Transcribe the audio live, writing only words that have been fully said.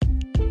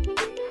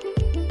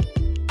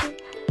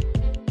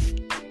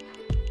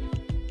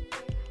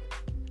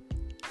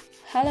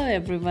Hello,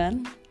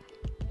 everyone.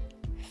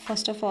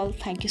 First of all,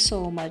 thank you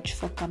so much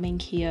for coming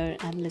here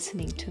and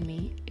listening to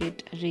me.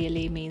 It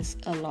really means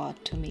a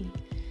lot to me.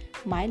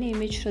 My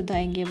name is Shraddha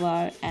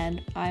Engevar,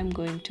 and I'm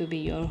going to be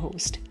your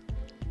host.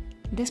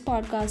 This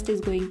podcast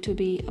is going to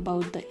be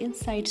about the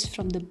insights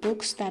from the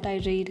books that I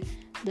read,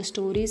 the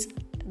stories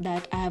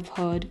that I have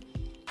heard,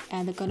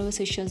 and the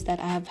conversations that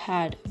I have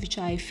had, which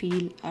I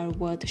feel are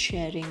worth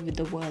sharing with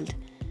the world.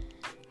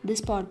 This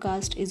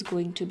podcast is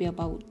going to be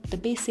about the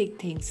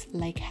basic things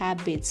like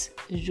habits,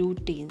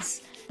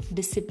 routines,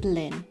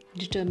 discipline,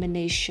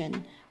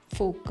 determination,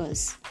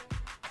 focus,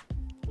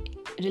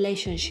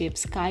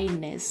 relationships,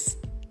 kindness.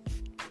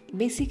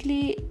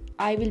 Basically,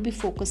 I will be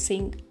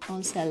focusing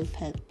on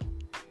self-help.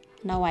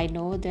 Now, I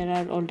know there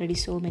are already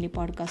so many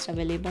podcasts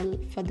available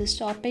for this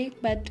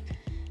topic, but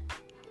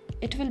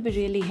it will be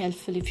really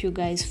helpful if you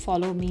guys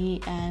follow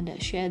me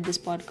and share this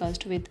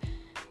podcast with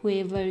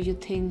whoever you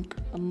think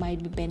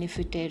might be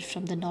benefited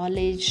from the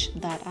knowledge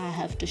that I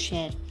have to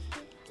share.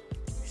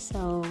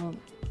 So,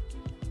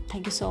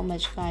 thank you so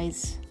much,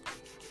 guys.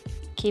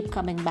 Keep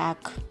coming back.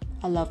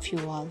 I love you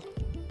all.